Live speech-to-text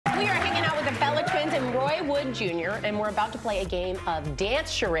Roy Wood Jr., and we're about to play a game of dance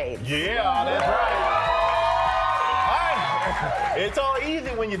charades. Yeah, that's right. It's all easy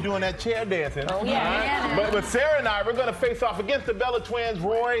when you're doing that chair dancing. Oh, yeah. But Sarah and I, we're going to face off against the Bella Twins.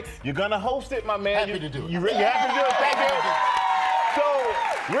 Roy, you're going to host it, my man. Happy to do it. You really happy to do it? Thank you. So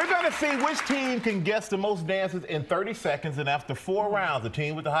we're going to see which team can guess the most dances in 30 seconds. And after 4 rounds, the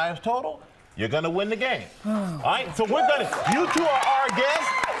team with the highest total, you're going to win the game. All right? So we're going to, you two are our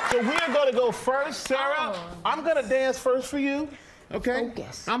guests. So we're going to go first. Sarah, I'm going to dance first for you. Okay?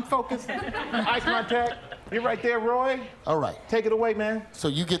 Focus. I'm focused. Ice my tech. You're right there, Roy. All right. Take it away, man. So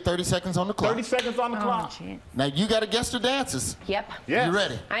you get 30 seconds on the clock. 30 seconds on the clock. Now you got to guess the dances. Yep. Yes. You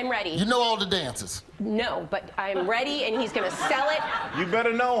ready? I'm ready. You know all the dances. No, but I'm ready, and he's going to sell it. You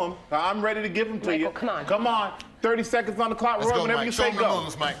better know them. I'm ready to give them to you. Michael, come on. Come on. 30 seconds on the clock, Let's Roy. go, Whenever Mike. you Show say me go. the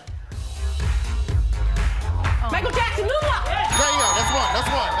moves, Mike. Michael Jackson, moonwalk. There you go. That's one. That's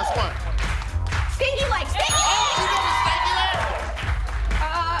one. That's one. Stinky leg, stinky leg. Oh, you know the stanky leg?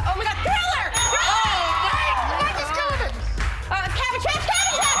 Oh my God, Thriller. Oh, Mike. Mike is killing it. Cabbage Patch,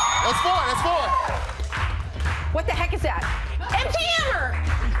 Cabbage Patch. That's 4. That's 4. What the heck is that? MC Hammer.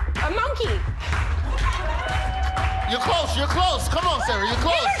 A monkey. You're close. You're close. Come on, Sarah. You're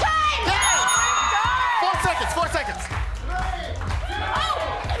close. Dinner time. Yes. 4 seconds. 4 seconds. Oh,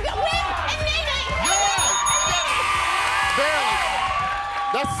 win and Nene. Yeah. Barely.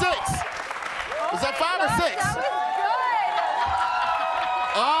 That's 6. Is that 5 or 6?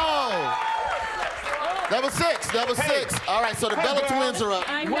 Oh. That was 6. That was 6. All right, so the Bella Twins are up.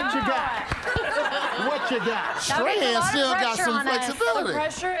 What you got? What you got? Strahan still got some flexibility. The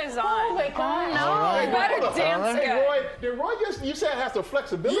pressure is on. Oh my God. No, right. you better dance Hey, good. Roy, did Roy just, you said it has some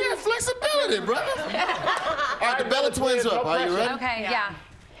flexibility? Yeah, flexibility, brother. All right, the Bella Twins are up. Are you ready? Okay, yeah.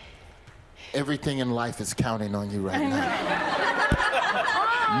 Everything in life is counting on you right now.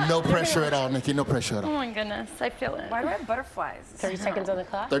 No pressure at all, Nikki. No pressure at Oh all. my goodness, I feel it. Why do I have butterflies? 30 seconds on the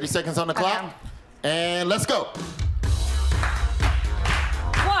clock. 30 seconds on the clock. Okay. And let's go.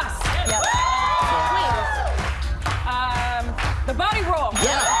 Plus, Yep. the body roll.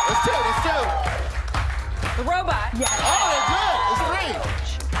 Yeah, that's 2. That's 2. The robot. Yeah. Oh, they're good. It's 3.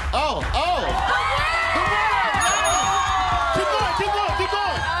 Oh. The winner. Nice. Keep going. Keep going. Keep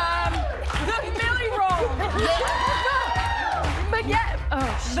going. The Millie roll. Yeah. But yeah. Oh,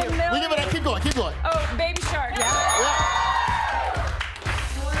 the Millie. We give it up. Keep going. Keep going. Oh, baby shark. Yeah.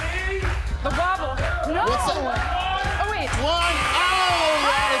 The wobble. No. What's that? Oh wait. 1. Oh,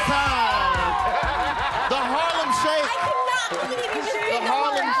 we're out of time. The Harlem Shake. I cannot believe you just did The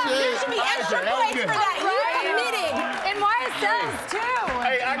Harlem There Shake. should be extra points for that. You committed. And YSLs too.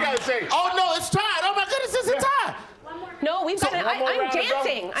 Hey, I gotta say, Oh, no, it's tied. Oh, my goodness, it's a tie. No, we've got it. one more I'm round to go.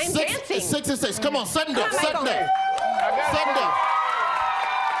 dancing. I'm 6 dancing. 6 and 6. Come on, sudden death. Come on, Sudden Michael. death. Sudden death.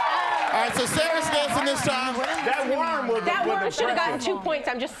 All right, so Sarah's dancing this time. that worm was That was one should have gotten impressive. 2 points.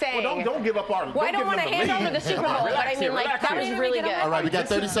 I'm just saying. Well, don't give up our. Well, I don't give want to them the hand lead. over the Super Bowl, but I Relax mean, here, like, relax that was here. really good. All right, we got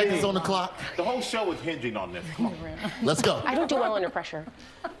 30 seconds on the clock. The whole show is hinging on this. Come on. Let's go. I don't do well under pressure.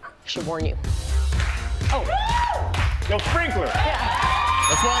 I should warn you. Oh. Yo, sprinkler.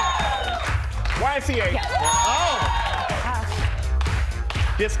 That's one. YMCA. Oh,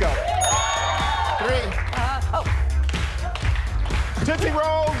 Disco. 3. Tootsie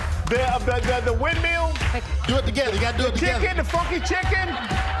Roll. The windmill. Do it together. You got to do it together. Chicken. The funky chicken.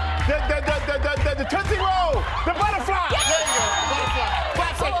 The Tootsie Roll. The butterfly. There you go. Butterfly.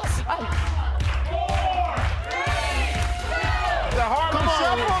 5 seconds. The Harlem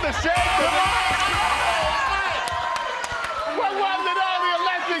Shuffle. The shake. What was it all? The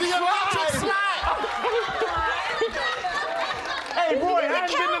electric slide. Hey, Roy, I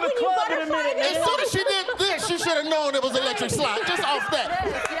haven't been to the club in a minute. As soon as she did this, she should have known it was electric slide. Just off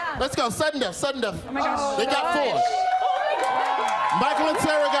that. Let's go. Sudden death. Sudden death. They got 4. Michael and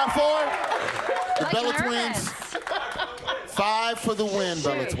Sarah got 4. The Bella Twins. 5 for the win,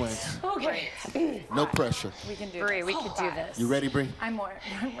 Bella Twins. Okay. No pressure. We can do Bree, we can do this. You ready, Bree? I'm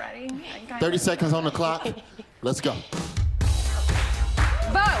ready. 30 seconds on the clock. Let's go.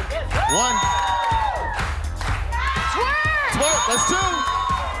 Vogue. 1. Twerk. That's 2.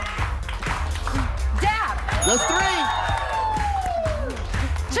 Dab. That's 3.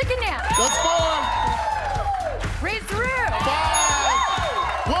 Chicken nap. That's 4. Read through.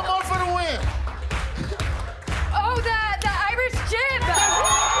 5. One more for the win. Oh, the Irish jib.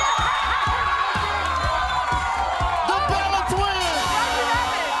 The Bella Twins.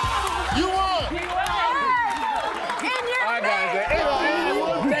 You won. In your I got it.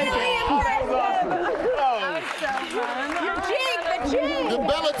 The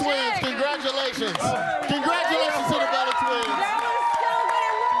Bella Twins. Congratulations. Congratulations to the Bella Twins. That was so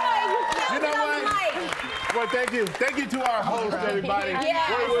good, Roy. You You know killed it on what? the mic. Well, thank you. Thank you to our host, everybody.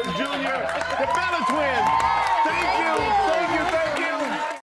 Yes. Junior, the Bella Twins.